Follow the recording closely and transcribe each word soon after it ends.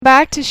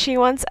Back to She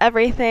Wants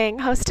Everything,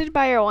 hosted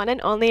by your one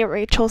and only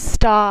Rachel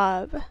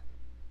Staub.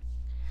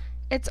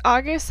 It's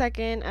August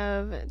 2nd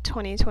of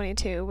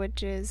 2022,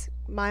 which is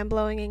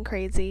mind-blowing and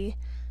crazy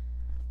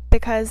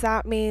because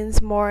that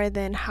means more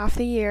than half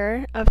the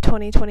year of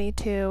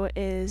 2022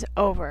 is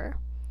over.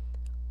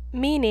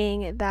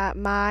 Meaning that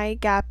my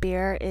gap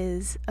year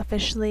is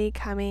officially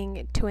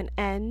coming to an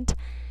end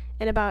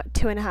in about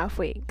 2.5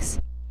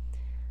 weeks.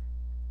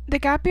 The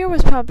gap year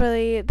was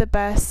probably the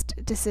best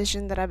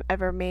decision that I've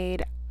ever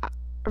made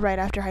right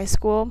after high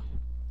school.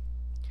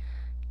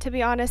 To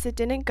be honest, it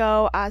didn't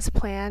go as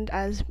planned,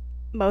 as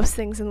most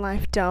things in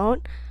life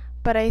don't,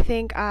 but I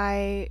think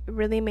I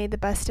really made the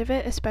best of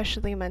it,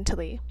 especially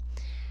mentally.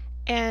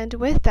 And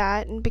with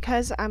that, and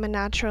because I'm a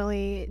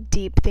naturally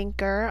deep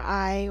thinker,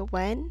 I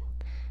went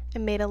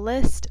and made a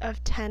list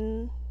of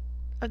 10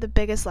 of the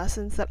biggest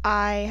lessons that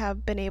I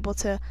have been able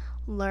to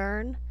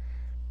learn,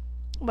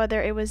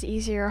 whether it was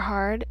easy or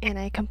hard, and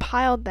I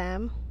compiled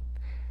them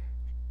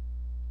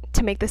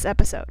to make this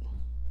episode.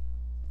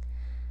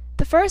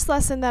 The first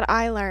lesson that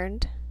I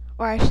learned,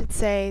 or I should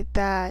say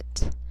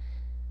that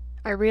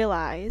I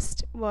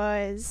realized,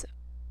 was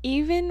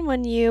even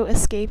when you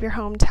escape your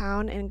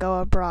hometown and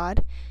go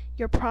abroad,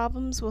 your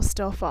problems will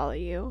still follow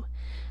you.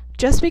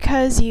 Just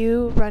because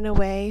you run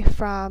away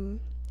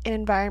from an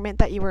environment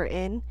that you were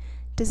in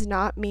does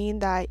not mean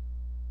that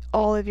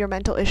all of your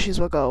mental issues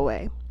will go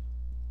away.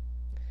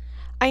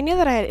 I knew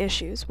that I had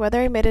issues, whether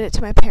I admitted it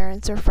to my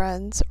parents or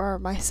friends or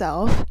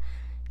myself.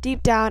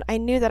 Deep down, I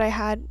knew that I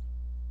had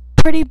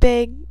pretty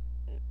big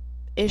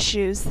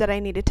issues that I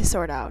needed to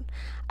sort out,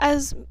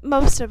 as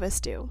most of us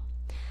do.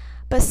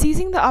 But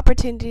seizing the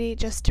opportunity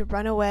just to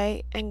run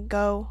away and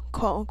go,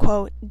 quote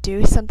unquote,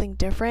 do something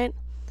different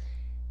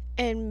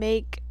and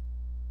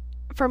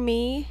for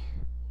me,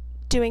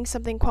 doing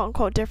something quote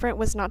unquote different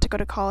was not to go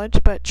to college,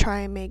 but try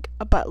and make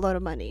a buttload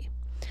of money.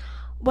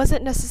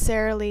 Wasn't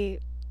necessarily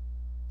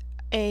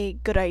a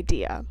good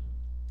idea.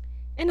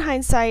 In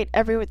hindsight,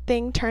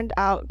 everything turned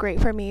out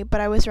great for me,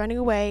 but I was running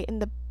away in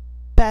the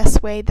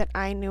best way that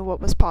I knew what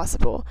was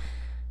possible,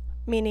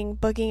 meaning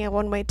booking a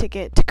one-way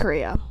ticket to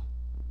Korea.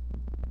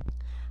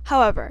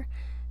 However,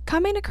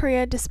 coming to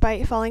Korea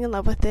despite falling in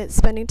love with it,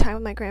 spending time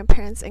with my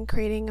grandparents, and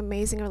creating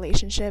amazing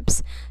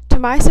relationships, to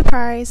my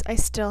surprise, I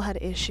still had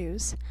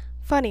issues.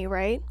 Funny,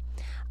 right?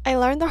 I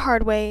learned the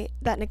hard way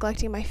that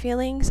neglecting my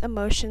feelings,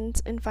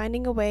 emotions, and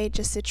finding a way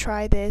just to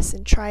try this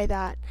and try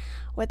that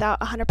without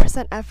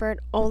 100% effort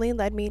only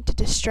led me to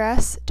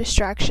distress,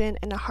 distraction,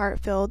 and a heart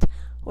filled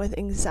with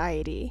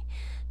anxiety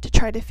to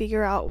try to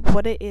figure out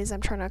what it is I'm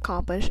trying to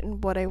accomplish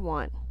and what I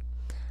want.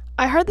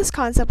 I heard this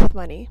concept with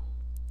money,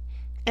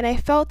 and I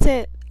felt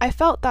that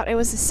it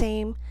was the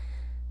same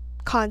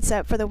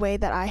concept for the way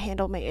that I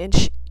handle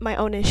my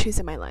own issues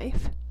in my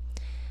life.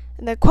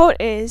 And the quote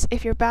is,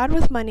 if you're bad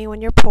with money when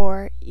you're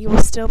poor, you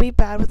will still be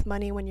bad with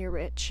money when you're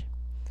rich.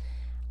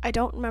 I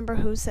don't remember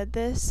who said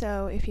this,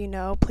 so if you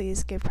know,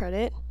 please give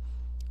credit.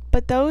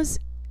 But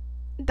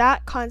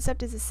that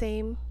concept is the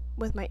same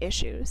with my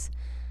issues.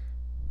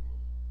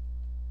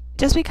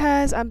 Just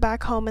because I'm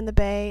back home in the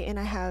Bay and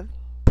I have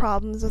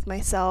problems with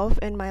myself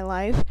in my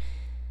life,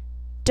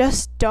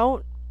 just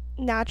don't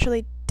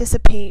naturally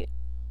dissipate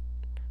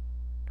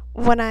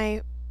when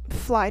I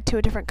fly to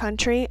a different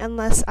country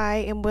unless I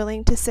am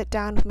willing to sit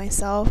down with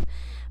myself,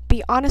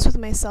 be honest with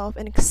myself,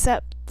 and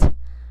accept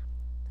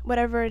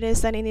whatever it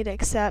is that I need to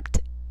accept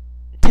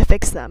to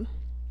fix them.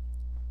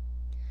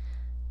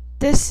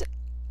 This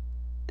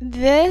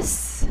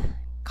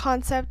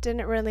concept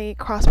didn't really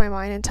cross my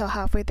mind until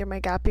halfway through my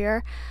gap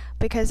year,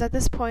 because at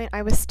this point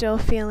I was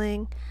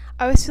feeling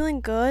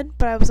good,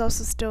 but I was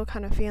also still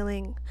kind of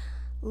feeling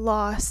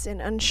lost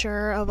and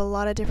unsure of a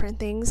lot of different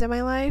things in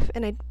my life,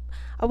 and I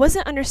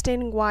wasn't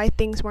understanding why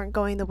things weren't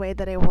going the way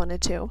that I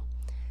wanted to.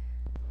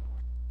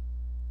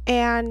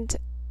 And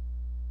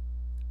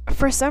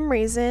for some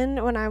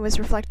reason, when I was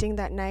reflecting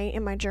that night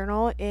in my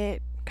journal,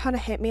 it kind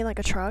of hit me like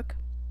a truck,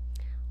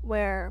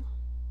 where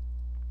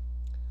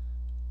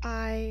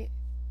I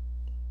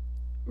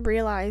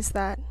realized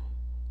that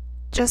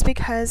just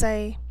because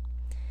I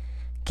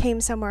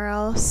came somewhere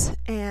else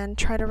and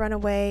try to run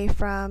away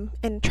from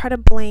and try to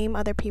blame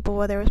other people,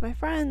 whether it was my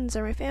friends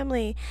or my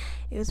family,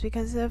 it was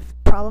because of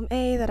problem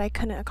A that I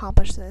couldn't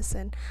accomplish this,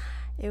 and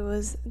it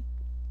was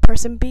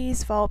person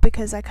B's fault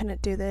because I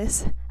couldn't do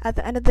this. At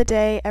the end of the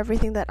day,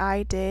 everything that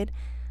I did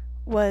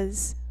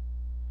was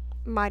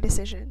my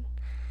decision,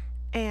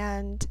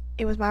 and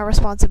it was my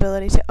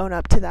responsibility to own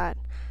up to that.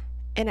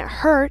 And it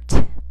hurt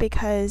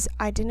because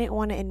I didn't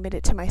want to admit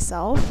it to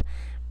myself.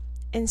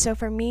 And so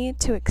for me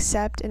to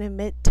accept and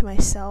admit to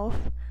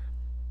myself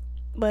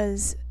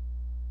was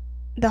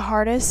the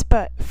hardest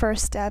but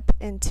first step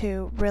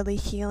into really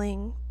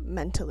healing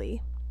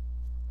mentally,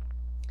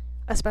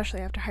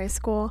 especially after high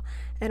school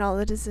and all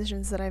the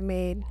decisions that I've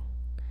made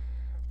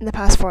in the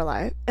past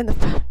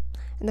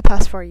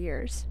 4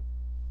 years.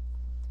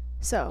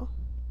 So,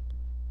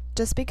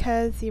 just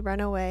because you run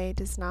away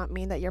does not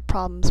mean that your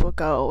problems will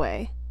go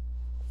away.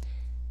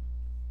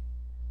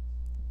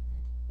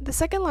 The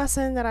second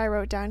lesson that I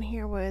wrote down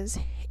here was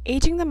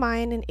aging the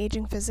mind and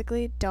aging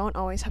physically don't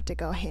always have to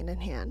go hand in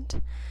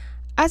hand.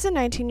 As a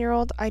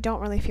 19-year-old, I don't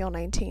really feel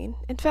 19.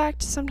 In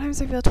fact, sometimes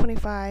I feel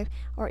 25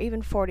 or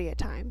even 40 at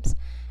times.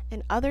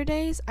 And other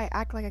days, I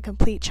act like a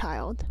complete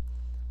child.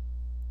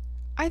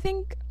 I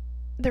think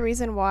the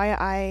reason why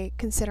I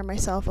consider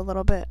myself a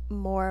little bit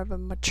more of a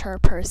mature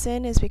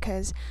person is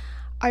because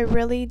I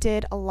really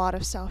did a lot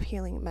of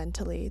self-healing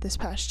mentally this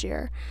past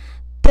year.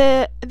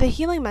 The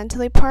healing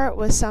mentally part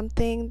was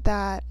something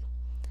that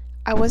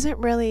I wasn't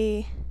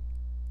really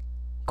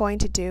going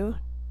to do.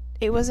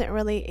 It wasn't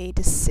really a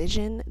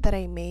decision that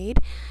I made.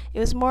 It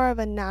was more of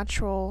a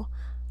natural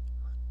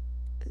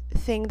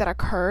thing that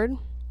occurred,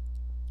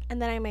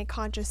 and then I made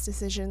conscious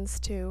decisions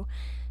to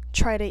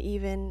try to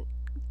even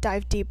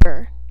dive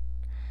deeper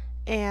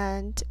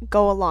and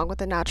go along with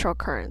the natural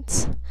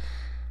currents.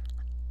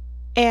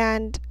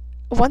 And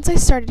once I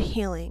started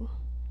healing,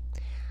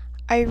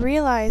 I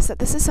realized that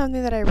this is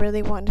something that I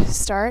really wanted to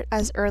start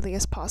as early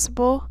as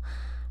possible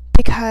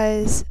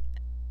because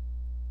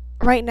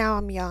right now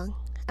I'm young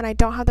and I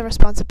don't have the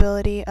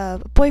responsibility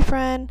of a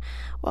boyfriend.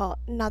 Well,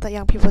 not that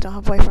young people don't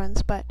have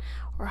boyfriends, but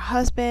or a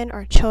husband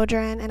or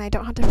children, and I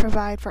don't have to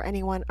provide for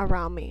anyone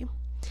around me.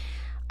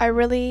 I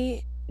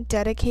really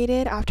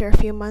dedicated after a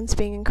few months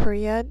being in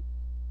Korea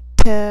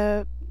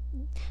to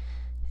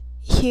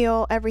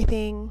heal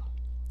everything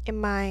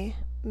in my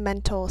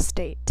mental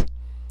state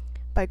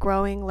by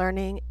growing,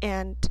 learning,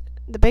 and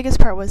the biggest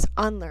part was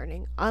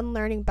unlearning.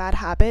 Unlearning bad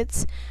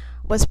habits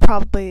was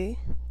probably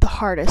the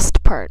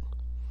hardest part.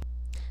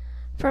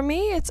 For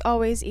me, it's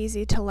always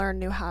easy to learn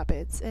new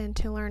habits and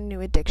to learn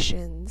new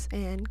addictions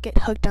and get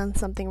hooked on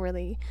something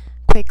really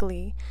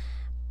quickly.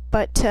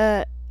 But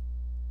to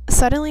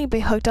suddenly be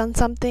hooked on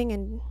something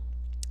and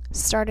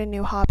start a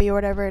new hobby or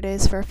whatever it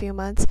is for a few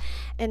months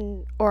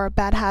or a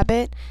bad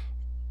habit,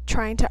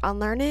 trying to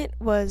unlearn it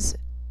was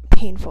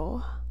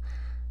painful.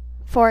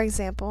 For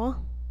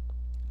example,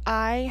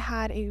 I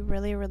had a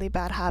really, really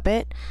bad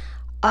habit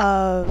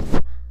of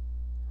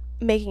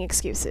making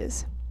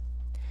excuses.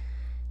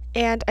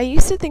 And I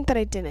used to think that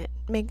I didn't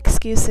make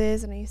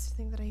excuses, and I used to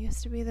think that I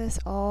used to be this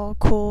all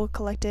cool,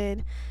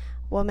 collected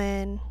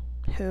woman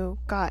who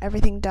got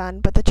everything done.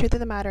 But the truth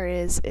of the matter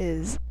is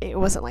it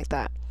wasn't like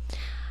that.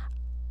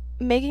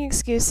 Making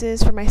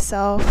excuses for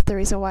myself, the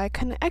reason why I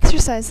couldn't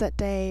exercise that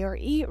day or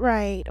eat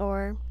right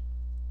or,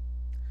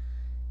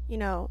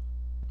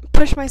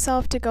 push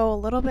myself to go a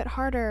little bit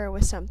harder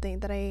with something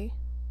that I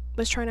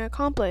was trying to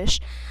accomplish.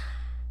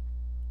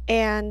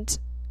 And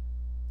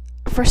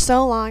for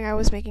so long, I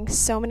was making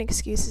so many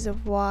excuses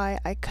of why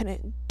I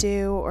couldn't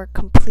do or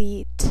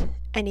complete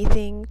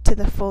anything to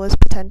the fullest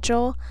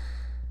potential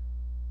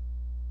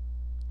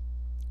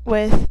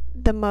with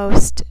the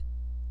most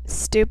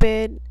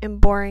stupid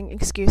and boring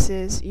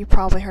excuses you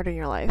probably heard in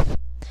your life.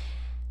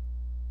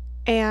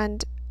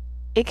 And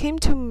it came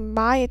to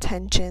my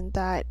attention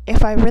that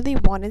if I really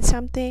wanted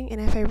something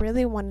and if I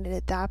really wanted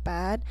it that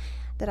bad,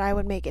 that I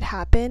would make it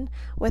happen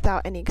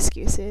without any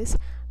excuses,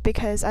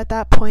 because at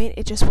that point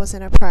it just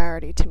wasn't a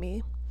priority to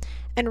me.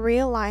 And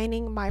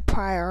realigning my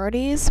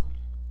priorities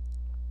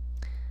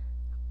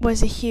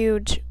was a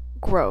huge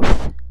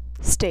growth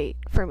state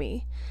for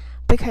me,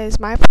 because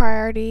my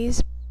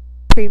priorities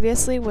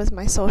previously was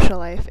my social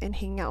life and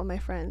hanging out with my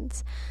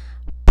friends.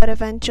 But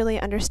eventually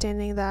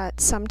understanding that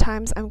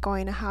sometimes I'm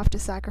going to have to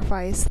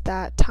sacrifice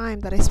that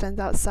time that I spend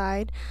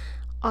outside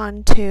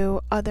onto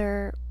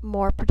other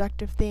more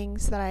productive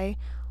things that I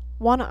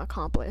want to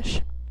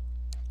accomplish,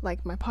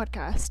 like my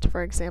podcast,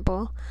 for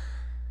example.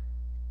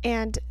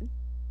 And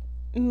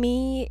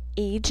me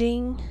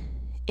aging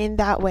in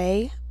that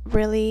way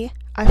really,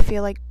 I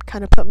feel like,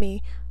 kind of put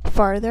me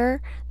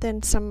farther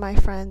than some of my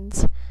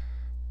friends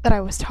that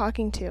I was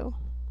talking to.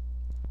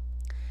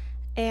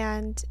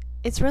 And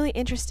it's really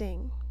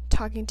interesting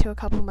talking to a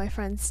couple of my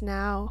friends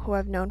now who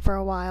I've known for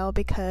a while,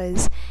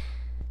 because,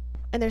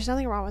 and there's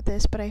nothing wrong with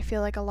this, but I feel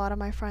like a lot of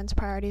my friends'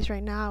 priorities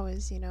right now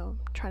is,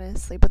 trying to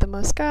sleep with the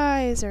most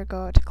guys or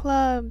go out to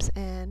clubs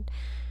and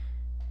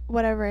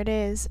whatever it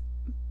is.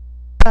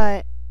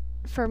 But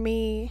for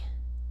me,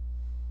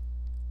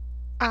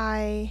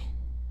 I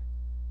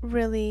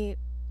really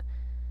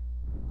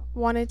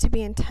wanted to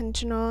be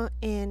intentional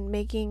in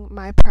making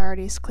my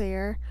priorities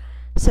clear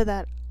so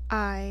that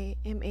I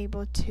am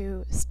able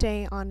to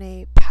stay on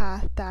a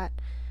path that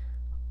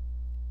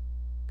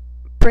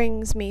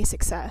brings me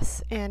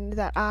success and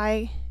that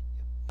I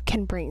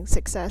can bring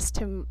success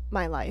to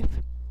my life.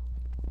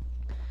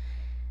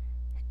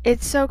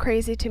 It's so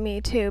crazy to me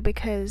too,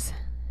 because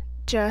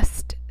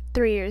just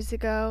 3 years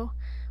ago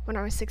when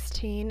I was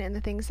 16, and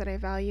the things that I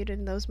valued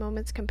in those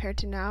moments compared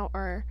to now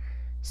are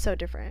so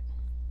different.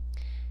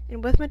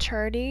 And with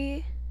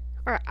maturity,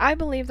 or I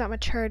believe that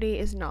maturity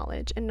is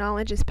knowledge and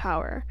knowledge is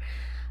power.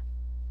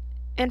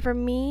 And for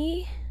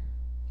me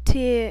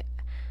to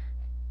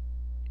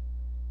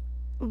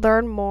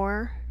learn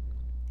more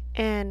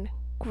and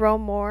grow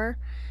more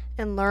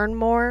and learn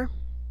more,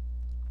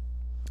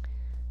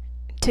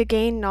 to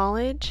gain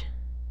knowledge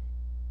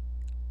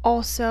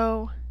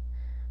also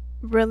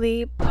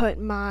really put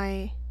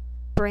my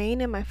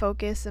brain and my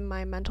focus and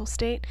my mental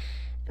state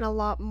in a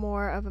lot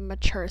more of a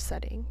mature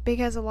setting,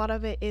 because a lot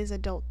of it is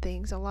adult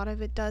things. A lot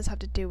of it does have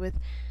to do with,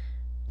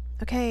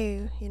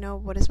 okay,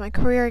 what is my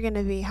career going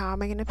to be? How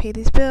am I going to pay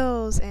these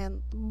bills?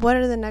 And what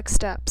are the next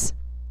steps?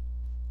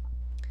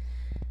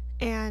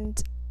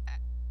 And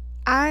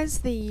as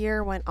the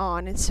year went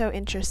on, it's so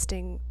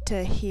interesting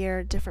to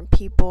hear different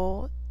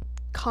people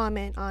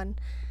comment on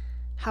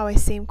how I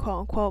seem, quote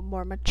unquote,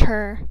 more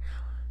mature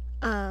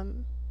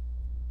than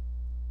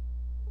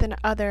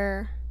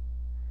other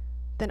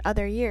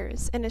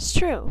years. And it's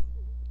true.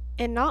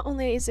 And not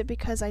only is it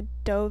because I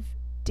dove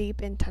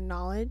deep into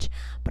knowledge,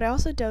 but I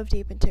also dove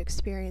deep into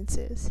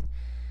experiences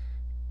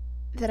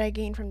that I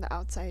gained from the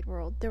outside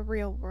world, the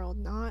real world,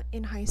 not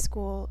in high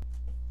school.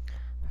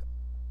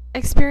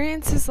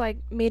 Experiences like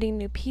meeting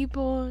new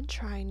people,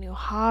 trying new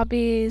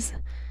hobbies,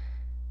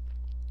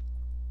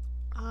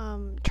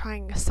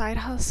 trying a side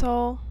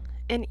hustle,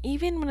 and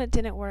even when it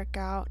didn't work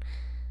out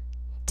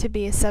to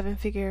be a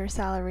 7-figure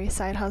salary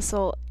side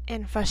hustle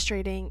and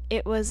frustrating,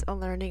 it was a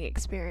learning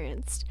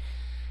experience.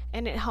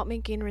 And it helped me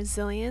gain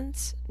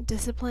resilience,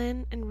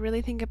 discipline, and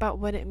really think about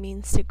what it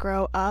means to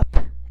grow up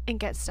and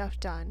get stuff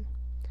done.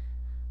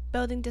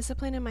 Building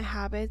discipline in my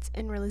habits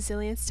and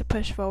resilience to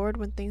push forward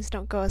when things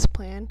don't go as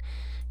planned,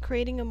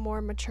 created a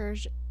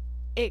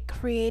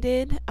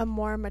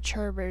more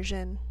mature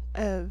version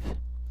of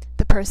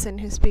the person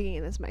who's speaking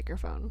in this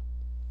microphone.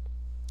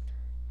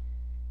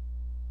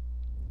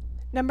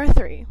 Number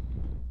 3.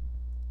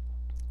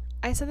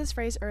 I said this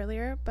phrase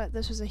earlier, but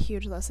this was a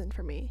huge lesson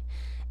for me.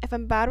 If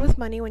I'm bad with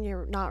money when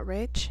you're not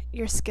rich,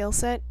 your skill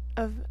set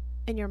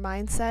and your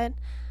mindset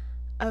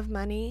of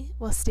money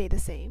will stay the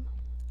same.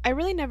 I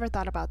really never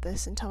thought about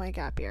this until my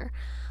gap year.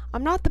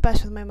 I'm not the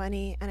best with my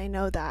money, and I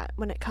know that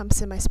when it comes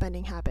to my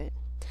spending habit.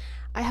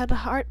 I had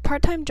a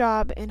part-time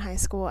job in high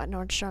school at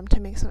Nordstrom to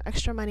make some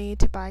extra money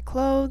to buy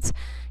clothes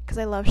because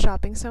I love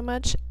shopping so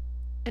much.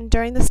 And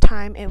during this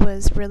time, it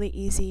was really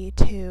easy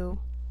to,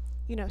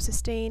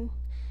 sustain.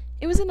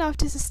 It was enough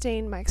to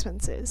sustain my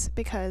expenses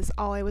because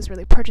all I was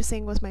really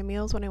purchasing was my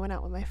meals when I went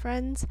out with my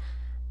friends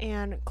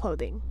and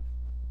clothing.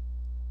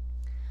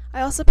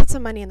 I also put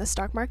some money in the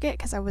stock market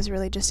because I was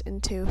really just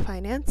into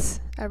finance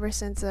ever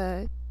since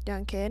a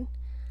young kid.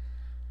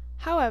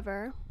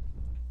 However,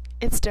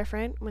 it's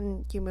different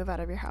when you move out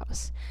of your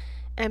house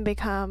and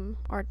become,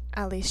 or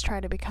at least try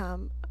to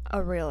become,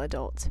 a real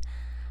adult.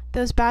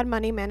 Those bad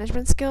money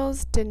management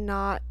skills did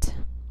not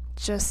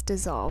just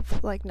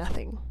dissolve like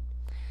nothing.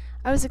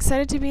 I was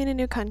excited to be in a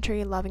new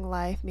country, loving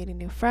life, meeting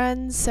new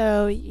friends,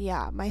 so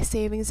yeah, my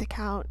savings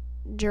account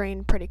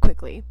drained pretty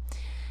quickly.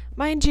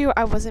 Mind you,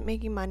 I wasn't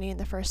making money in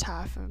the first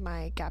half of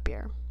my gap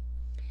year.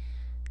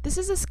 This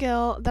is a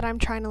skill that I'm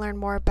trying to learn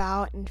more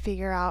about and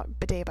figure out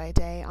day by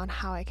day on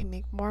how I can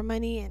make more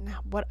money and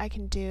what I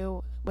can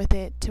do with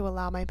it to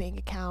allow my bank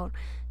account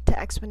to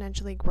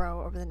exponentially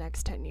grow over the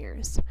next 10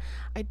 years.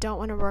 I don't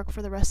want to work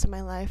for the rest of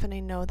my life, and I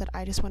know that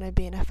I just want to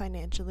be in a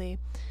financially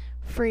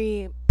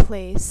free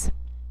place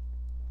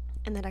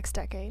in the next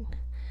decade.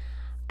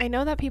 I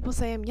know that people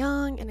say I'm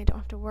young and I don't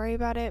have to worry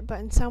about it, but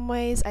in some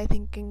ways I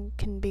think it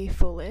can be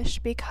foolish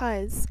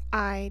because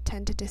I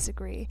tend to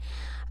disagree.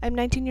 I'm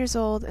 19 years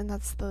old, and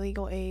that's the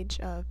legal age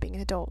of being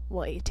an adult.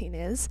 Well, 18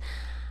 is.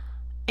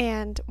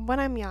 And when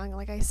I'm young,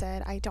 like I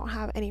said, I don't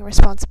have any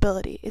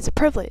responsibility. It's a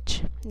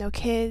privilege. No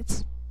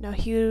kids, no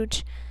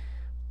huge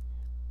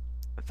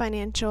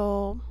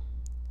financial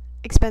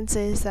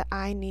expenses that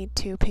I need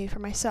to pay for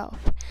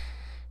myself.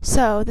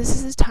 So this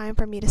is a time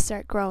for me to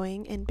start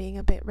growing and being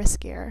a bit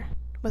riskier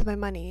with my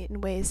money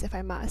in ways if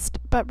I must,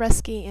 but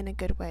risky in a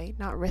good way,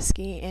 not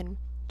risky in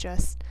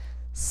just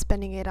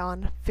spending it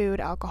on food,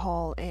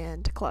 alcohol,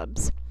 and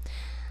clubs.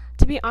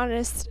 To be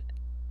honest,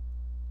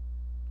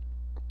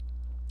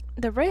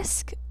 the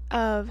risk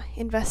of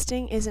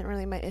investing isn't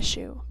really my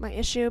issue. My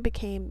issue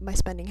became my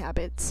spending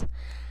habits.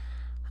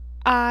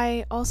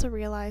 I also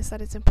realized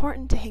that it's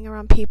important to hang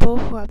around people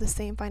who have the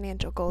same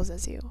financial goals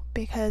as you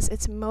because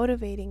it's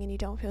motivating and you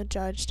don't feel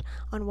judged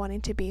on wanting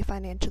to be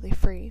financially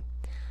free.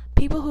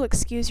 People who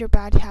excuse your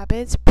bad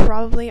habits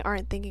probably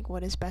aren't thinking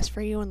what is best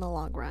for you in the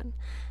long run.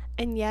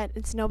 And yet,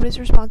 it's nobody's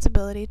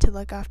responsibility to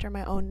look after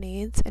my own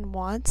needs and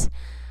wants.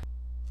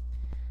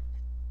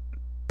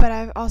 But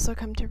I've also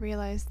come to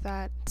realize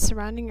that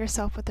surrounding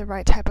yourself with the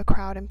right type of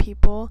crowd and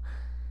people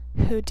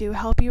who do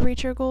help you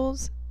reach your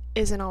goals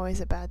isn't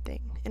always a bad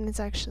thing. And it's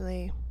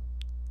actually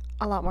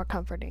a lot more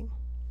comforting.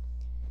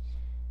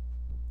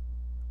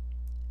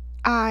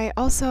 I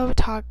also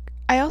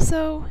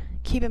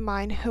keep in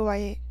mind who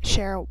I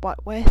share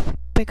what with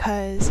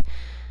because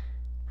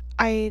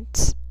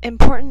it's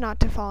important not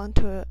to fall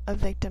into a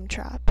victim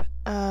trap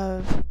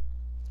of,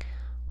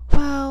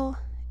 well,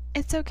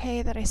 it's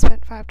okay that I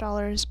spent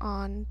 $5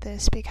 on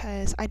this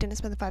because I didn't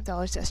spend the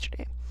 $5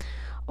 yesterday.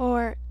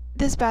 Or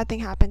this bad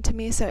thing happened to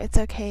me, so it's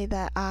okay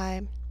that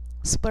I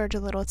splurge a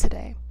little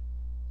today.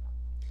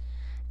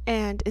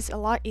 And it's a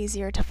lot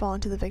easier to fall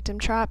into the victim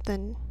trap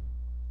than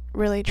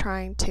really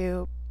trying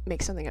to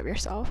make something of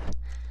yourself.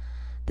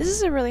 This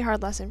is a really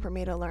hard lesson for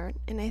me to learn,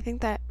 and I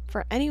think that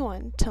for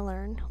anyone to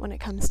learn when it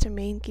comes to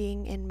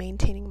making and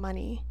maintaining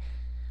money.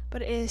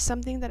 But it is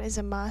something that is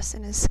a must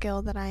and a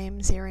skill that I am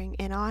zeroing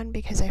in on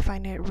because I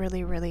find it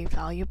really, really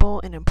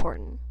valuable and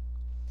important.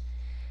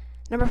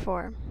 Number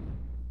 4,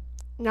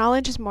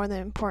 knowledge is more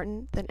than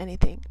important than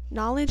anything.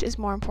 Knowledge is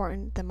more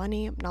important than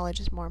money. Knowledge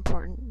is more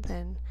important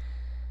than,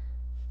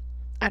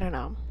 I don't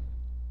know,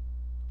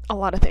 a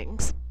lot of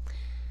things.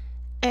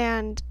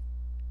 And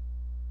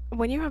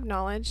when you have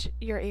knowledge,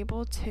 you're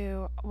able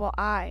to,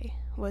 I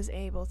was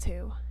able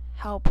to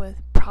help with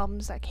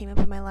problems that came up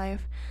in my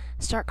life,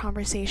 start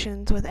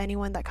conversations with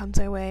anyone that comes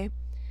my way,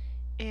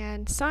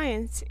 and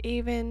science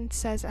even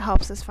says it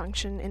helps us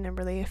function in a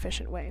really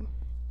efficient way.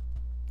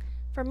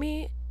 For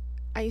me,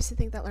 I used to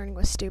think that learning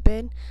was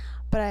stupid,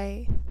 but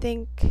I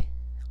think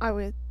I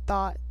would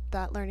thought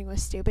that learning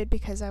was stupid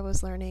because I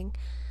was learning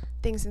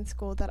things in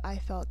school that I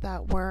felt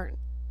that weren't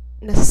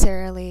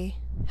necessarily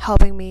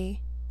helping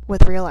me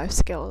with real life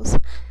skills.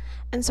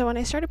 And so when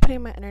I started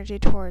putting my energy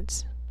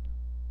towards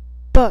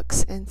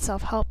books and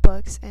self-help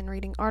books and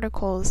reading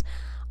articles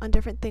on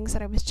different things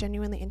that I was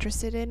genuinely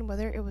interested in,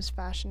 whether it was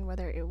fashion,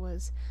 whether it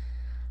was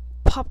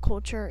pop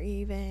culture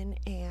even,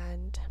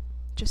 and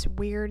just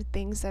weird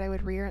things that I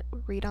would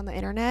read on the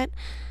internet,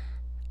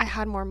 I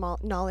had more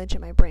knowledge in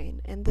my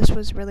brain. And this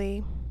was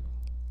really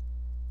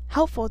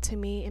helpful to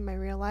me in my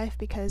real life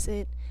because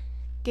it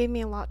gave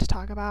me a lot to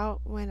talk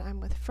about when I'm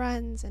with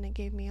friends, and it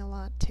gave me a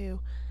lot to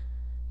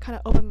kind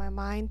of open my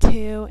mind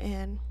to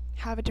and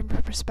have a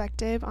different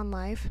perspective on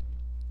life.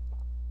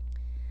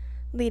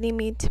 Leading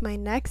me to my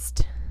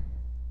next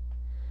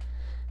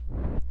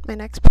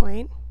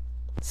point.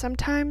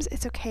 Sometimes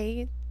it's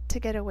okay to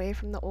get away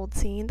from the old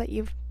scene that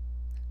you've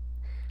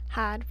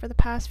had for the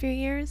past few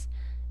years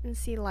and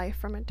see life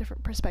from a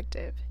different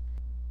perspective.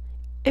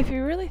 If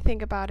you really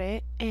think about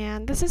it,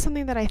 and this is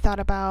something that I thought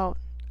about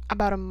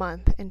a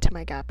month into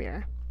my gap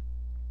year,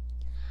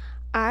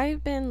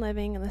 I've been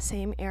living in the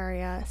same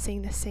area,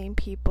 seeing the same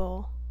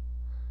people,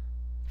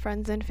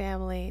 friends and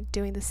family,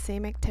 doing the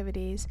same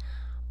activities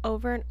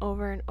over and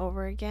over and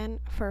over again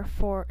for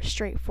 4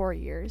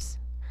 years.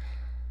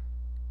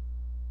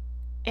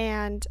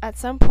 And at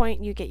some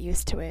point you get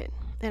used to it.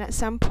 And at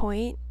some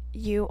point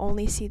you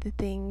only see the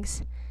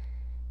things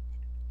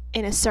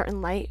in a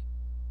certain light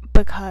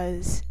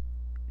because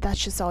that's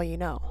just all you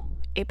know.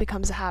 It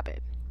becomes a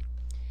habit.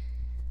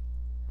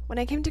 When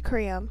I came to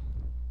Korea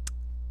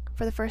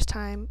for the first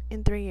time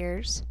in 3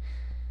 years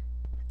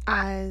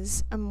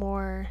as an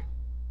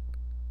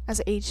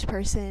aged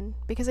person,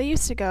 because I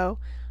used to go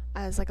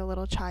as like a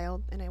little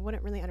child and I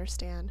wouldn't really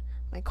understand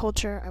my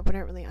culture. I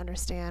wouldn't really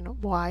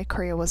understand why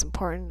Korea was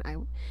important.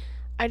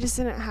 I just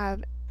didn't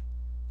have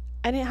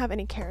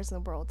any cares in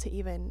the world to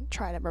even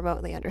try to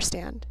remotely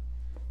understand.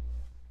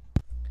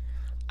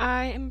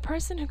 I am a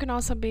person who can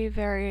also be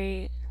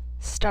very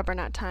stubborn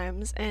at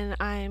times, and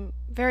I'm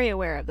very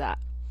aware of that.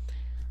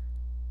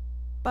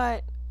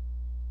 But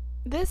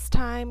this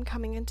time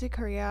coming into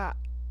Korea,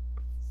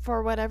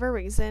 for whatever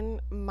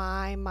reason,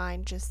 my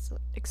mind just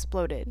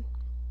exploded.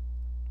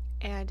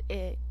 And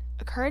it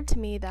occurred to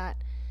me that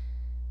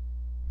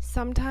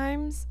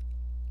sometimes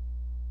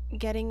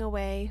getting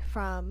away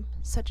from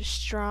such a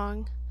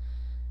strong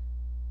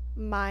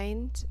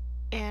mind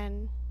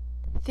and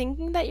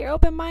thinking that you're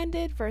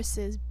open-minded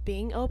versus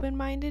being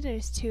open-minded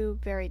is two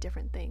very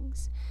different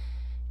things.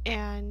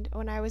 And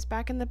when I was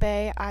back in the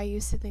Bay, I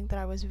used to think that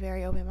I was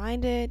very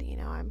open-minded.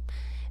 I'm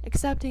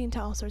accepting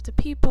to all sorts of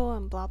people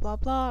and blah blah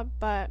blah,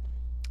 but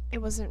it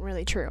wasn't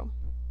really true.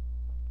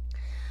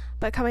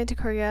 But coming to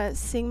Korea,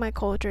 seeing my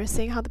culture,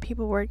 seeing how the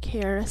people work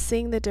here,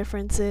 seeing the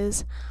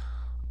differences,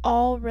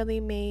 all really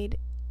made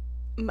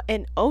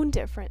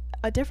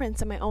a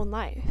difference in my own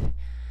life.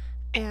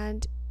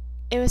 And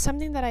it was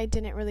something that I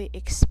didn't really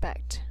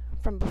expect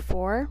from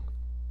before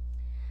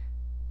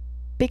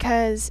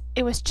because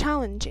it was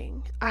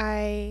challenging.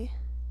 I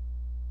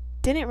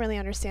didn't really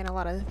understand a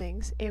lot of the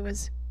things. It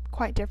was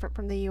quite different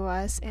from the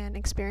US, and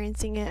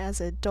experiencing it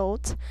as an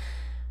adult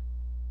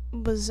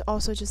was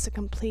also just a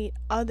complete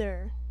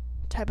other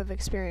type of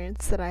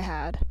experience that I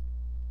had.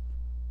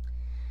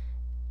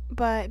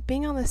 But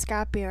being on this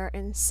gap year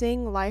and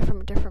seeing life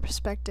from a different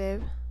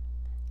perspective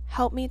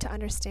helped me to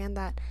understand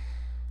that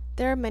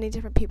there are many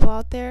different people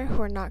out there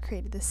who are not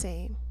created the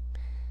same,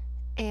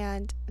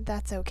 and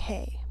that's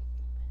okay.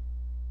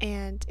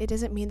 And it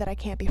doesn't mean that I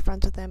can't be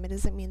friends with them. It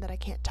doesn't mean that I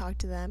can't talk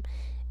to them.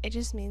 It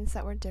just means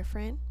that we're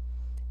different,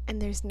 and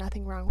there's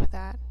nothing wrong with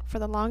that. For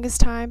the longest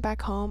time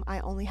back home, I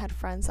only had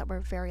friends that were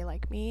very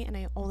like me, and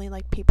I only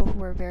liked people who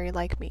were very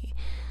like me.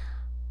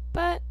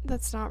 But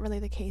that's not really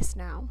the case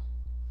now.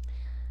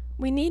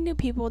 We need new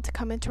people to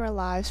come into our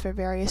lives for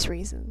various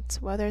reasons,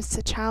 whether it's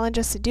to challenge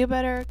us to do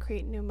better,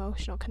 create new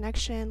emotional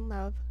connection,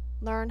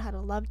 learn how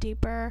to love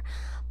deeper,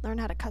 learn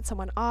how to cut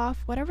someone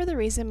off, whatever the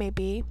reason may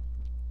be.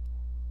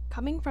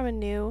 Coming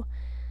from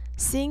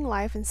seeing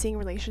life and seeing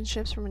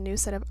relationships from a new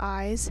set of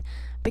eyes,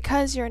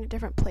 because you're in a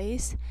different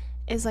place,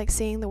 is like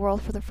seeing the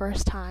world for the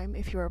first time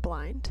if you were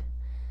blind.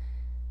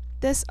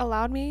 This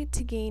allowed me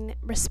to gain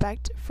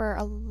respect for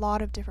a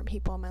lot of different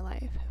people in my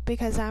life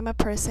because I'm a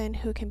person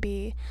who can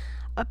be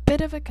a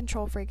bit of a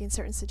control freak in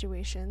certain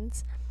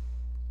situations,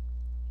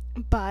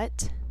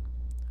 but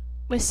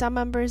with some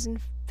members in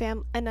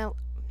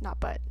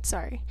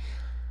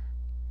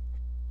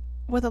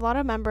with a lot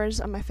of members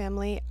of my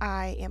family,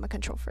 I am a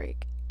control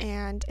freak.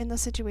 And in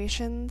those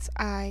situations,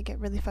 I get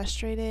really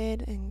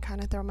frustrated and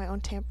kind of throw my own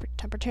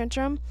temper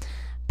tantrum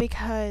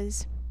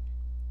because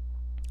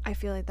I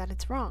feel like that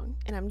it's wrong.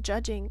 And I'm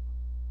judging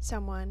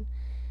someone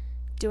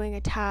doing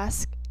a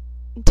task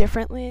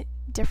differently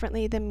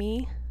than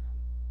me,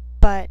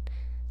 but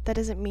that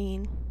doesn't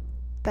mean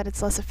that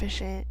it's less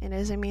efficient, and it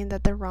doesn't mean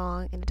that they're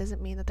wrong, and it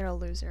doesn't mean that they're a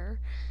loser.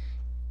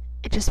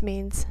 It just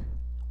means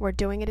we're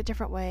doing it a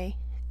different way,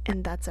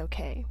 and that's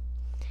okay.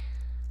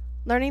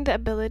 Learning the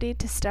ability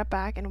to step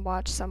back and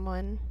watch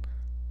someone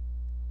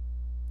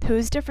who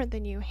is different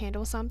than you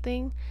handle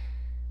something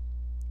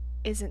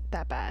isn't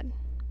that bad,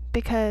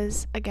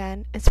 because,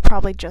 again, it's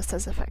probably just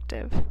as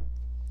effective.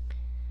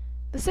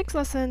 The sixth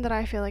lesson that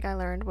I feel like I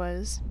learned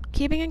was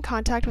keeping in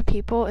contact with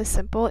people is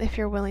simple if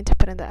you're willing to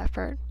put in the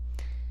effort.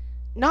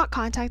 Not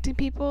contacting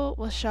people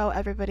will show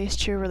everybody's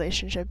true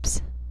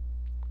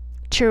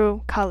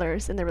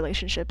colors in the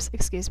relationships,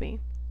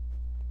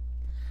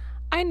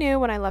 I knew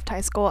when I left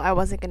high school I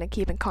wasn't going to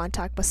keep in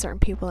contact with certain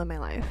people in my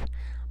life,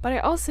 but I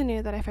also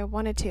knew that if I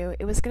wanted to,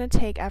 it was going to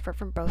take effort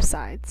from both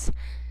sides.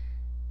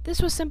 This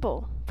was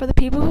simple. For the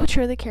people who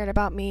truly cared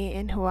about me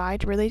and who I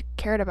really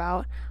cared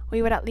about,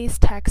 we would at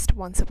least text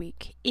once a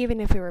week,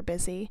 even if we were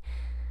busy,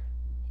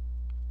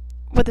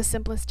 with the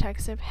simplest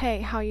text of,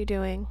 "Hey, how you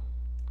doing?"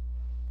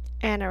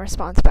 and a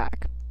response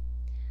back.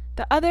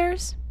 The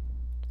others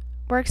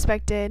were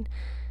expected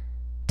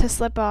to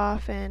slip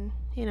off and,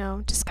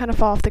 just kind of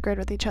fall off the grid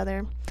with each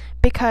other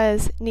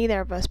because neither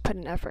of us put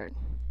in effort.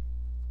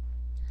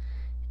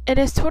 It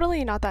is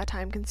totally not that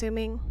time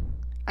consuming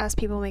as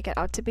people make it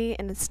out to be,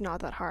 and it's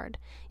not that hard.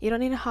 You don't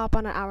need to hop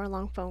on an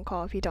hour-long phone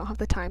call if you don't have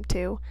the time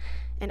to,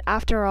 and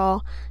after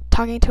all,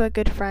 talking to a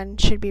good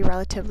friend should be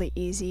relatively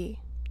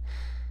easy.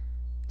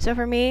 So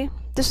for me,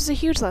 this was a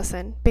huge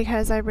lesson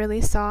because I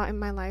really saw in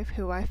my life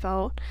who I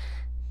felt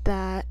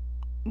that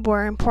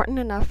were important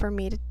enough for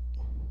me to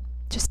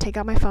just take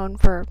out my phone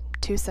for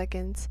 2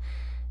 seconds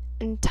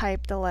and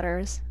type the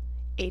letters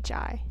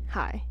HI,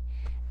 hi.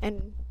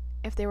 And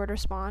if they were to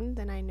respond,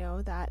 then I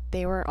know that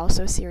they were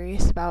also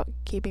serious about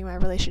keeping my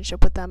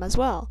relationship with them as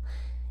well.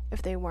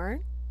 If they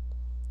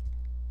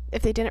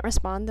didn't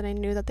respond, then I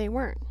knew that they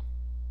weren't.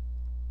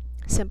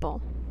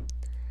 Simple.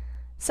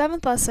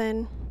 Seventh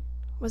lesson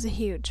was a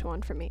huge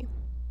one for me.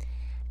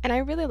 And I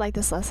really like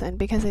this lesson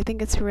because I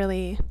think it's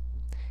really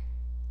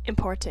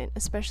important,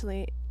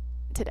 especially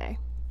today.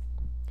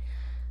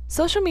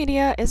 Social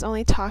media is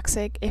only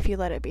toxic if you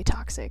let it be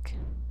toxic.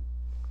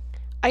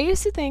 I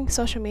used to think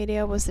social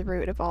media was the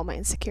root of all my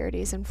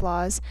insecurities and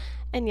flaws,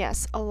 and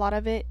yes, a lot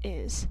of it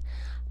is.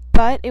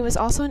 But it was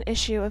also an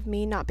issue of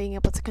me not being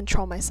able to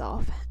control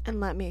myself, and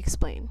let me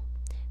explain.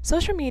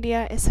 Social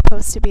media is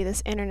supposed to be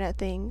this internet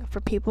thing for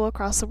people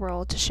across the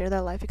world to share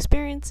their life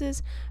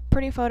experiences,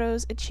 pretty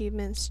photos,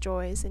 achievements,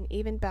 joys, and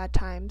even bad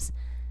times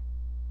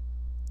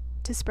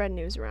to spread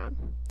news around.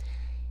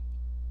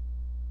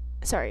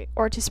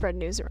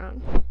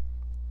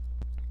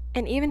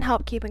 And even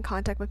help keep in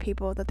contact with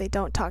people that they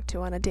don't talk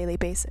to on a daily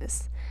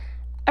basis.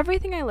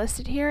 Everything I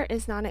listed here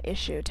is not an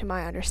issue to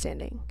my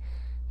understanding.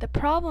 The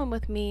problem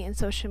with me and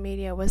social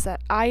media was that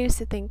I used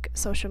to think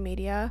social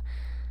media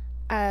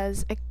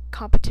as a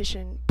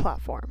competition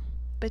platform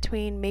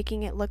between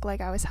making it look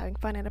like I was having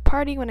fun at a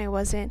party when I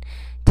wasn't,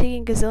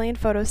 taking gazillion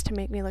photos to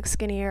make me look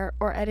skinnier,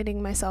 or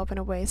editing myself in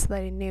a way so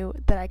that I knew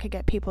that I could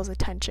get people's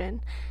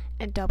attention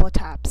and double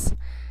taps.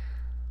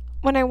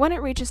 When I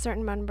wouldn't reach a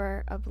certain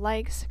number of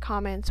likes,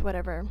 comments,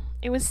 whatever,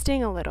 it would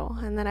sting a little,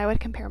 and then I would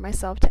compare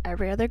myself to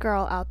every other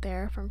girl out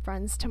there, from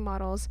friends to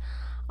models,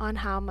 on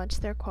how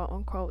much they're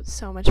quote-unquote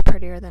so much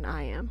prettier than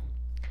I am,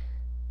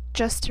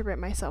 just to rip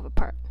myself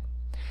apart.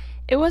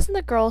 It wasn't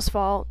the girl's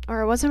fault, or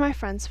it wasn't my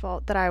friend's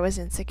fault that I was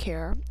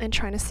insecure and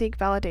trying to seek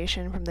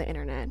validation from the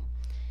internet.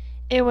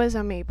 It was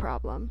a me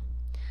problem.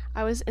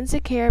 I was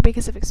insecure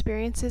because of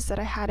experiences that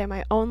I had in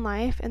my own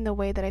life and the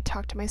way that I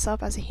talked to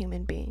myself as a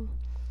human being.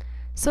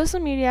 Social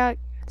media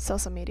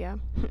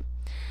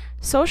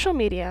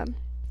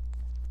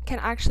can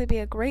actually be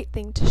a great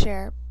thing to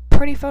share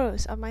pretty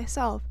photos of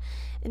myself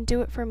and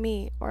do it for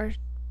me, or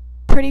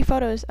pretty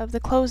photos of the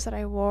clothes that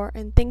I wore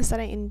and things that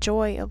I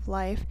enjoy of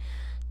life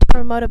to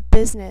promote a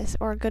business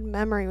or a good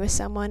memory with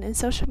someone. And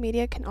social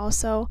media can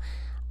also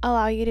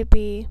allow you to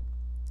be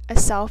a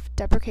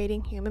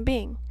self-deprecating human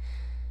being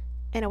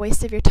and a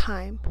waste of your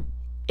time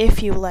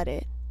if you let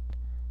it.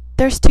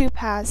 There's two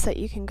paths that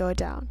you can go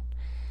down.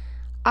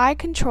 I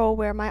control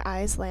where my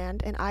eyes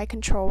land, and I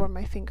control where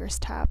my fingers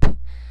tap.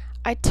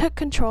 I took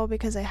control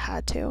because I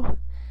had to.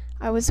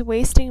 I was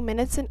wasting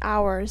minutes and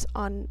hours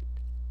on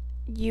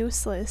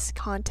useless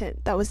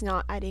content that was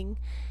not adding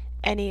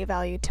any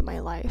value to my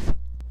life.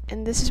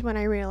 And this is when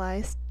I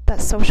realized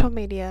that social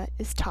media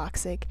is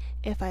toxic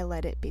if I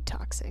let it be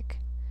toxic.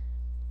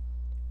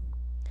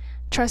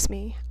 Trust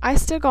me, I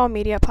still go on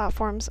media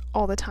platforms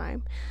all the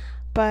time,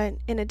 but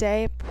in a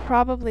day,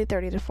 probably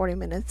 30 to 40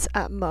 minutes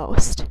at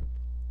most.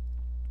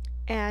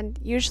 And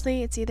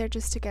usually it's either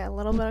just to get a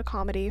little bit of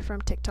comedy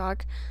from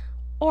TikTok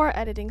or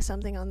editing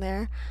something on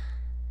there.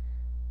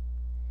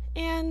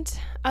 And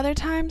other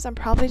times I'm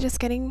probably just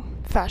getting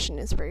fashion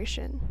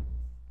inspiration.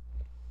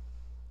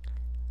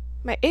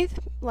 My 8th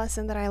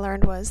lesson that I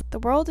learned was the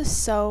world is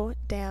so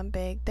damn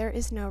big, there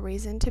is no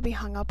reason to be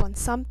hung up on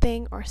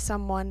something or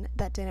someone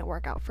that didn't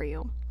work out for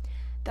you.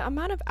 The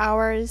amount of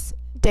hours,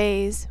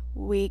 days,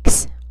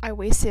 weeks I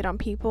wasted on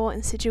people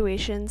and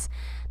situations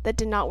that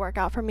did not work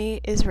out for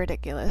me is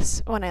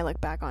ridiculous when I look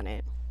back on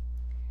it.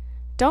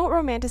 Don't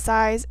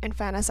romanticize and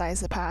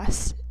fantasize the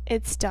past.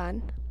 It's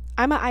done.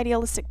 I'm an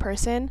idealistic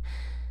person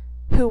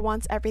who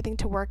wants everything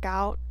to work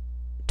out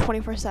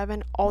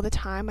 24/7 all the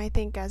time, I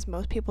think, as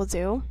most people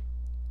do.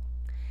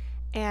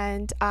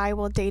 And I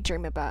will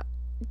daydream about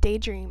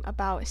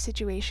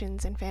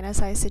situations and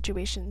fantasize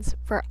situations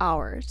for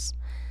hours.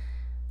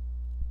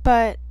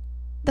 But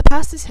the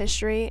past is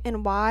history,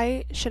 and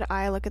why should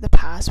I look at the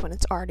past when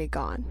it's already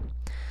gone?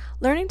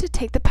 Learning to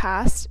take the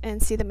past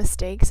and see the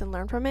mistakes and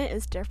learn from it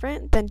is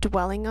different than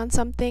dwelling on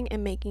something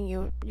and making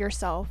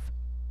yourself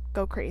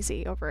go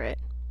crazy over it.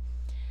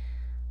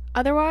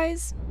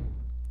 Otherwise,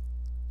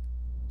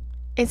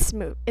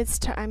 it's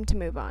time to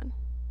move on.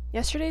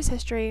 Yesterday's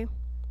history.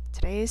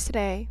 Today is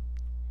today.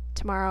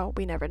 Tomorrow,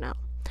 we never know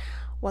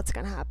what's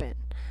going to happen.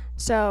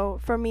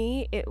 So for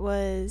me, it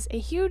was a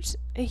huge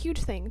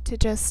thing to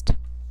just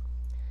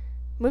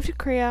move to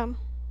Korea.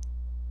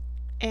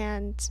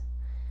 And,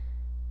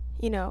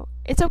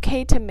 it's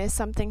okay to miss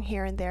something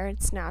here and there.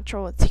 It's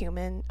natural. It's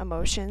human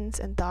emotions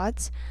and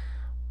thoughts.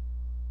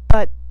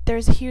 But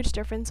there's a huge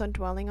difference on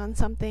dwelling on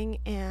something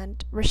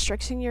and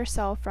restricting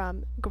yourself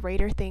from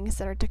greater things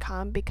that are to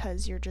come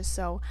because you're just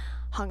so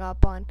hung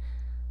up on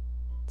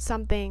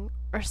something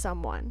or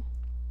someone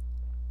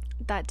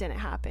that didn't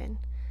happen.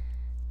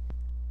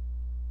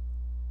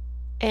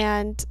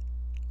 And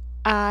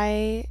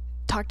I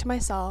talked to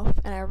myself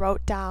and I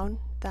wrote down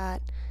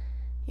that,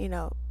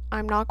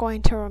 I'm not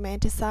going to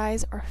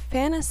romanticize or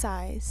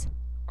fantasize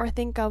or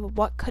think of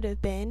what could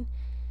have been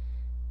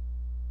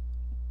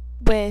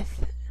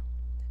with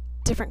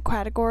different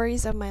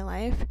categories of my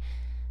life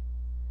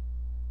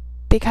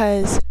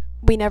because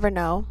we never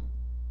know.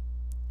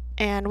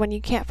 And when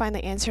you can't find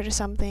the answer to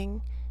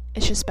something,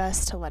 it's just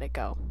best to let it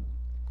go.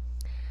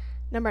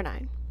 Number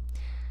 9.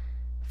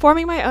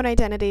 Forming my own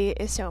identity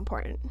is so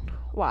important.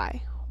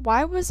 Why?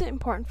 Why was it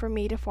important for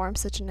me to form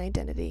such an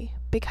identity?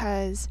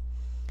 Because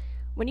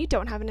when you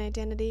don't have an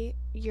identity,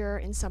 you're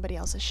in somebody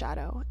else's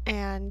shadow.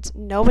 And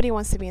nobody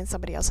wants to be in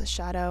somebody else's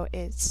shadow.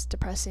 It's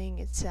depressing,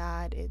 it's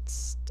sad,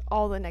 it's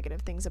all the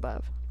negative things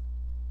above.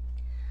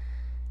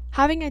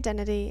 Having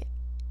identity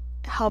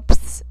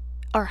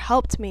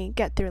helped me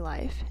get through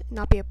life,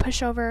 not be a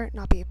pushover,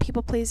 not be a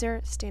people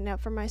pleaser, stand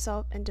up for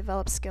myself, and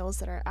develop skills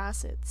that are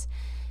assets,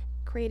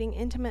 creating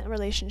intimate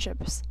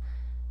relationships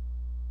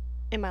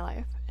in my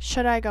life.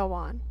 Should I go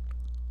on?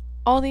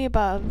 All the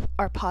above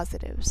are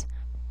positives.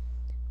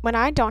 When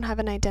I don't have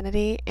an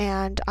identity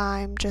and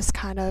I'm just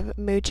kind of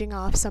mooching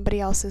off somebody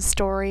else's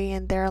story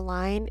and their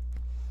line,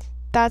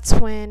 that's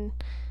when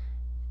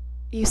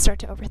you start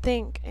to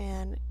overthink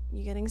and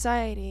you get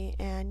anxiety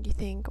and you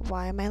think,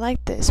 why am I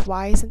like this?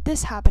 Why isn't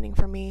this happening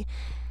for me?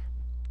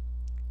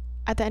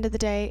 At the end of the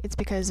day, it's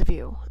because of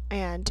you.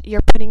 And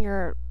you're putting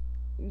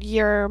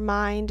your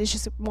mind is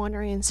just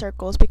wandering in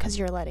circles because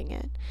you're letting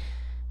it.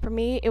 For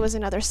me, it was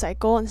another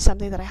cycle and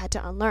something that I had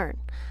to unlearn.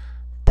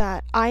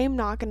 That I am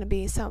not going to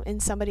be in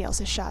somebody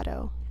else's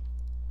shadow.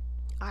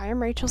 I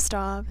am Rachel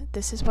Staub.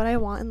 This is what I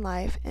want in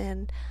life,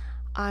 and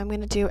I'm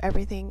going to do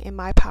everything in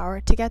my power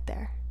to get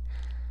there.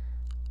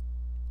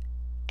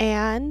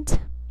 And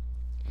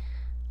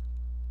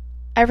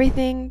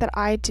everything that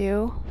I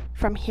do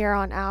from here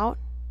on out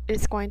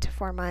is going to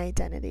form my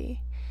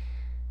identity.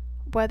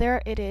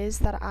 Whether it is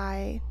that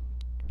I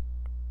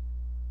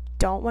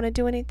don't want to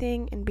do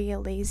anything and be a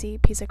lazy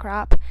piece of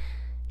crap,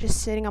 just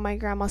sitting on my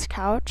grandma's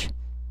couch,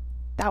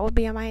 that will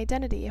be my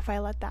identity if I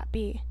let that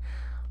be.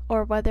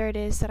 Or whether it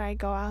is that I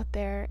go out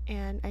there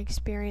and I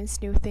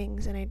experience new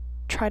things and I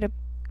try to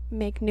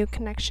make new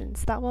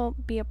connections, that will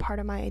be a part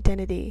of my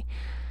identity.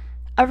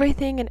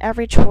 Everything and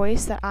every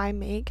choice that I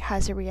make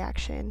has a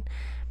reaction.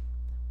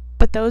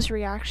 But those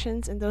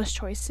reactions and those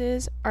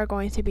choices are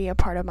going to be a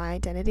part of my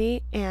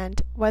identity,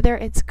 and whether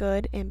it's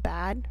good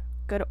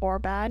or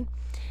bad,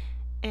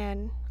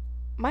 and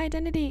my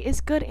identity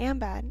is good and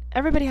bad.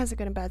 Everybody has a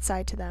good and bad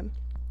side to them.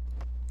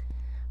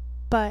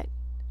 But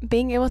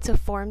being able to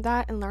form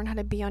that and learn how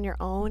to be on your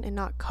own and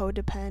not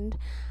codepend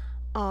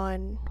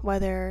on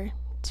whether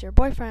it's your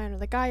boyfriend or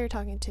the guy you're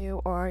talking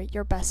to or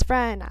your best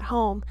friend at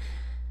home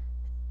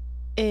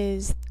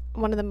is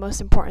one of the most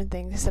important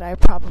things that I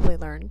probably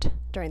learned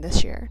during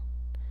this year.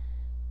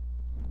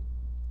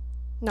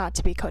 Not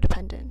to be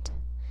codependent.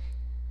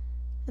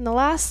 And the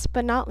last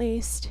but not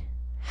least,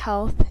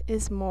 health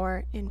is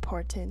more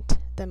important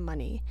than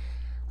money.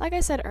 Like I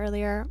said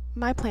earlier,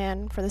 my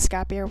plan for this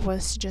gap year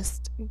was to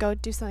just go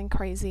do something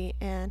crazy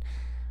and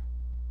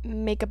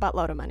make a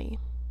buttload of money.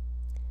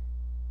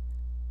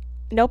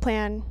 No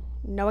plan,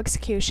 no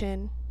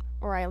execution,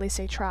 or at least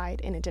I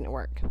tried and it didn't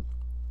work.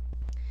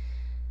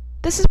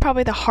 This is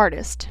probably the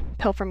hardest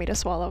pill for me to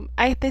swallow.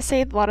 They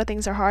say a lot of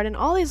things are hard, and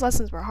all these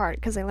lessons were hard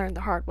because I learned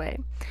the hard way.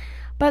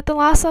 But the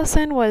last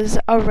lesson was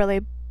a really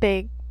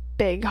big,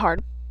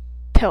 hard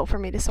pill for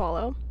me to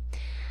swallow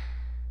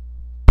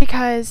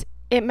because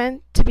it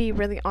meant to be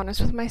really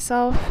honest with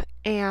myself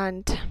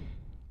and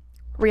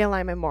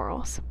realign my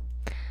morals.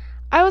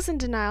 I was in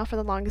denial for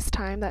the longest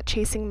time that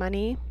chasing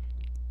money,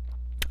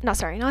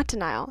 not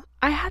denial.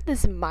 I had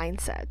this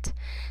mindset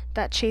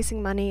that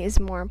chasing money is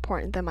more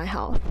important than my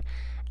health.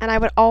 And I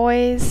would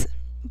always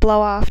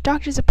blow off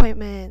doctor's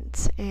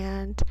appointments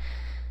and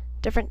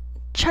different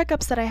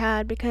checkups that I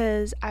had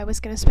because I was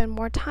going to spend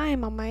more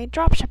time on my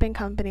dropshipping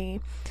company.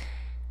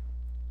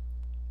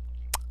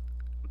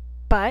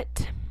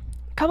 But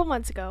a couple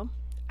months ago,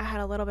 I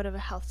had a little bit of a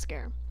health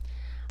scare.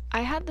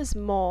 I had this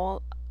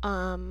mole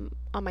on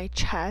my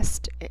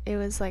chest. It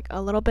was like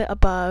a little bit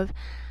above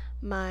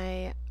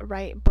my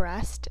right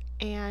breast,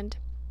 and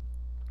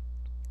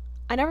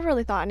I never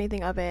really thought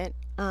anything of it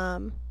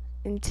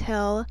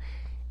until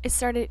it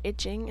started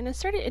itching, and it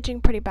started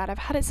itching pretty bad. I've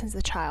had it since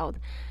a child,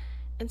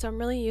 and so I'm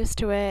really used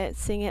to it,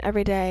 seeing it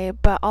every day,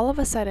 but all of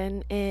a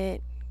sudden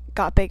it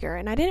got bigger,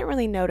 and I didn't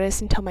really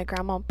notice until my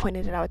grandma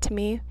pointed it out to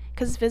me,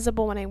 because it's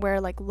visible when I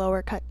wear like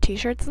lower cut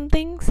t-shirts and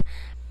things.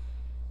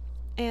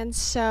 And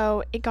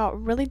so it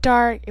got really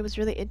dark, it was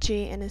really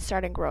itchy, and it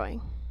started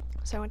growing.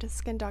 So I went to the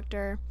skin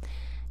doctor.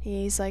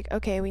 He's like,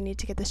 okay, we need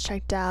to get this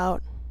checked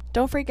out.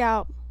 Don't freak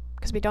out,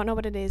 because we don't know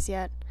what it is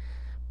yet.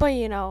 But,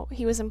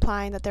 he was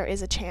implying that there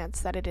is a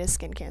chance that it is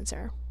skin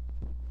cancer,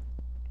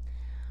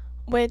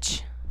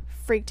 which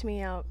freaked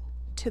me out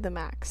to the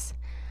max.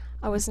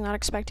 I was not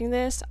expecting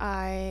this.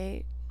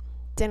 I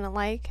didn't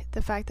like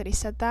the fact that he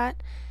said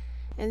that.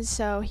 And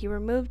so he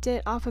removed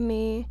it off of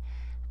me,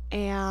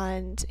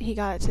 and he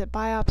got it to the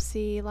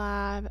biopsy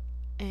lab,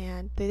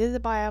 and they did the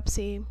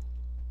biopsy.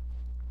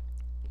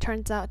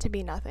 Turns out to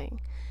be nothing.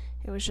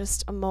 It was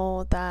just a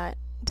mole that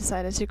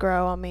decided to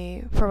grow on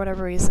me for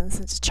whatever reason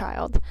since a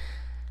child.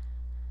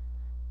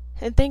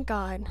 And thank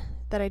God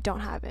that I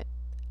don't have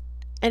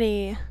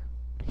any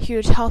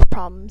huge health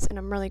problems, and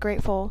I'm really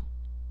grateful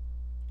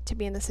to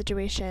be in this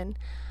situation.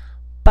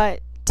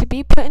 But to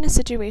be put in a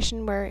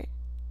situation where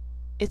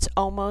it's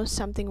almost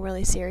something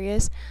really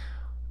serious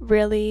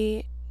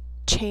really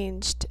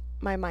changed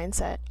my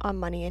mindset on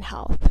money and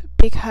health,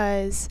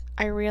 because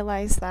I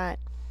realized that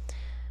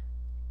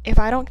if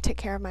I don't take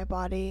care of my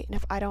body and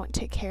if I don't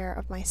take care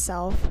of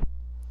myself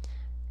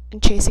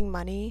and chasing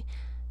money,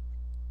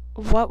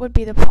 what would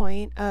be the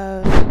point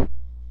of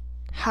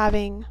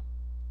having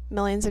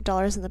millions of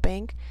dollars in the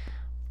bank,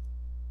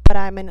 but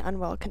I'm in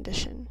unwell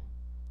condition?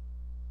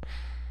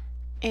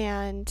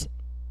 And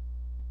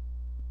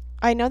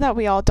I know that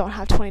we all don't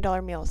have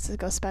 $20 meals to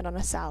go spend on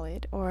a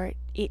salad or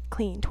eat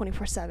clean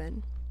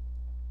 24/7.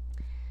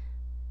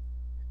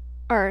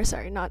 Or,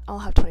 sorry, not all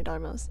have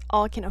 $20 meals.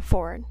 All can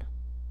afford.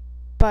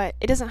 But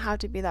it doesn't have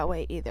to be that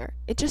way either.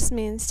 It just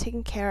means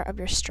taking care of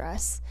your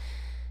stress,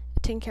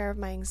 taking care of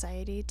my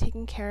anxiety,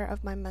 taking care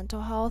of my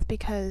mental health,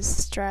 because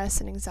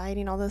stress and anxiety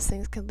and all those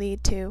things could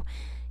lead to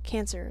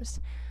cancers.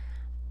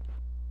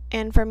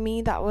 And for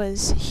me, that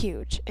was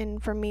huge.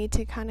 And for me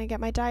to kind of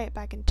get my diet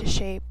back into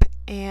shape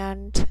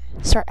and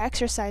start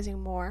exercising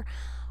more,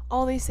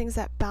 all these things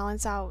that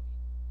balance out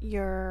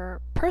your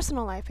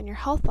personal life and your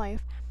health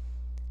life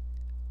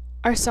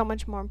are so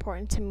much more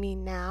important to me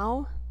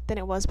now than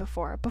it was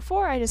before.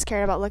 Before, I just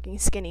cared about looking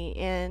skinny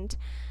and,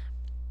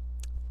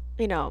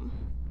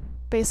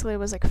 basically it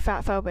was like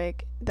fat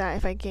phobic, that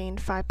if I gained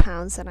 5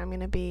 pounds, then I'm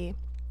going to be,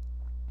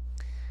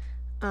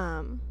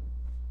 like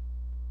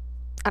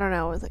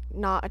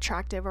not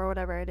attractive or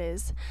whatever it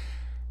is,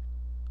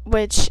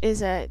 which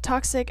is a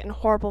toxic and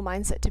horrible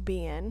mindset to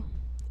be in.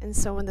 And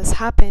so when this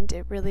happened,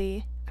 it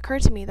really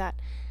occurred to me that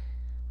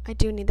I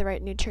do need the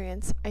right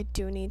nutrients. I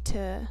do need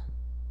to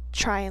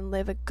try and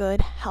live a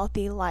good,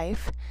 healthy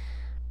life,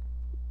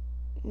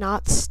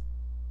 not,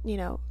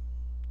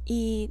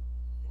 eat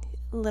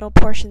little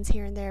portions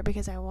here and there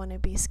because I want to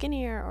be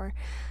skinnier, or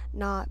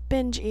not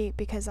binge eat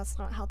because that's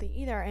not healthy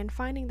either. And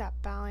finding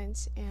that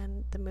balance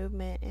and the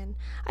movement. And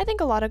I think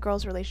a lot of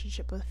girls'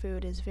 relationship with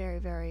food is very,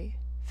 very,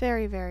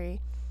 very,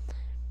 very,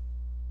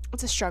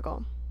 it's a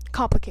struggle,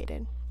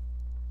 complicated.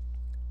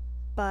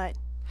 But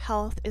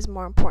health is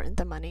more important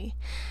than money.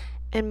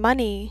 And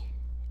money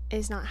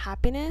is not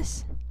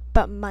happiness,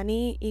 but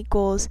money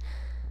equals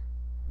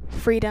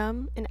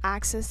freedom and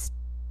access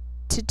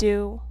to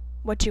do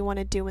what you want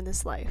to do in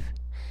this life,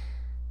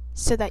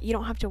 so that you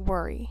don't have to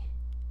worry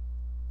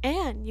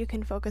and you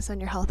can focus on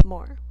your health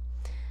more.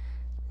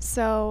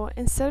 So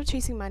instead of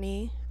chasing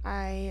money,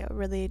 I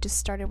really just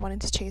started wanting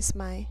to chase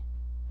my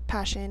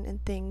passion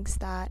and things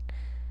that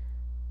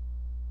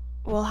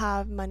will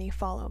have money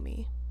follow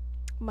me,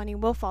 money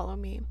will follow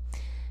me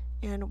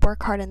and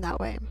work hard in that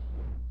way.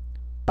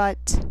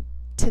 But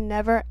to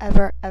never,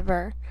 ever,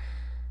 ever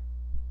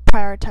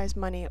prioritize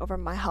money over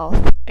my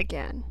health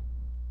again.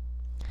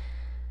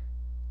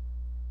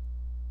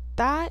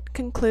 That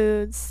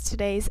concludes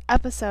today's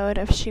episode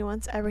of She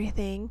Wants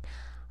Everything.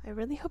 I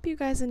really hope you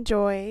guys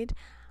enjoyed.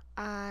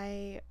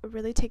 I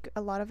really take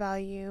a lot of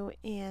value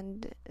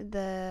in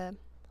the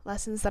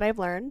lessons that I've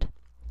learned.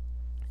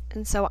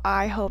 And so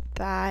I hope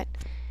that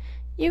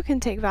you can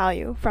take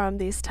value from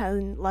these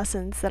 10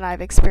 lessons that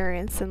I've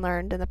experienced and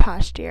learned in the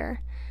past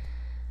year.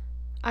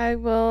 I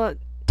will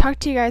talk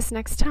to you guys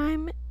next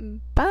time.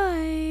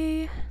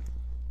 Bye!